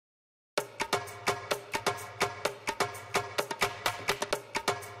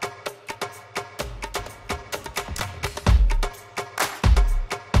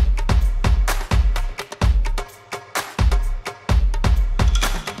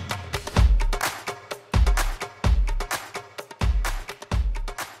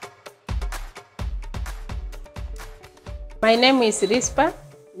My name is Rispa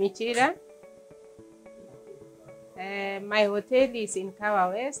Michira. My hotel is in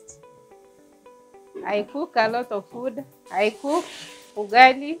Kawa West. I cook a lot of food. I cook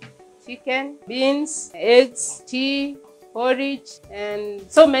ugali, chicken, beans, eggs, tea, porridge, and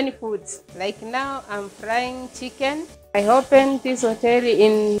so many foods. Like now, I'm frying chicken. I opened this hotel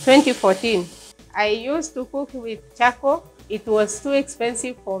in 2014. I used to cook with charcoal. It was too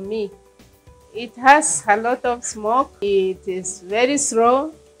expensive for me. It has a lot of smoke. It is very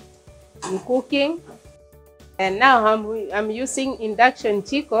slow in cooking. And now I'm using induction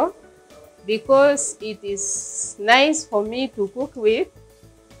chico because it is nice for me to cook with.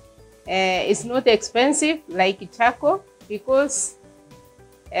 It's not expensive like charcoal because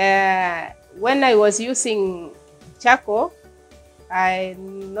when I was using charcoal, I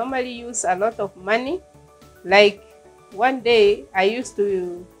normally use a lot of money. Like one day I used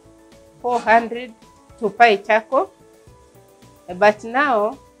to 400 to buy charcoal, but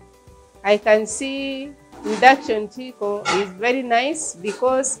now I can see induction chico is very nice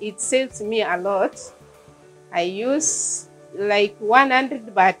because it saves me a lot. I use like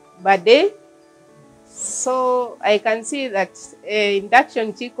 100 per day, so I can see that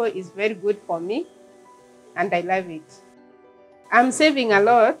induction chico is very good for me and I love it. I'm saving a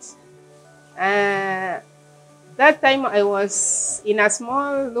lot. That time I was in a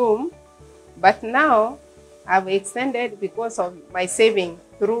small room, but now I've extended because of my saving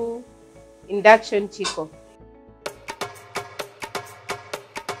through induction chico.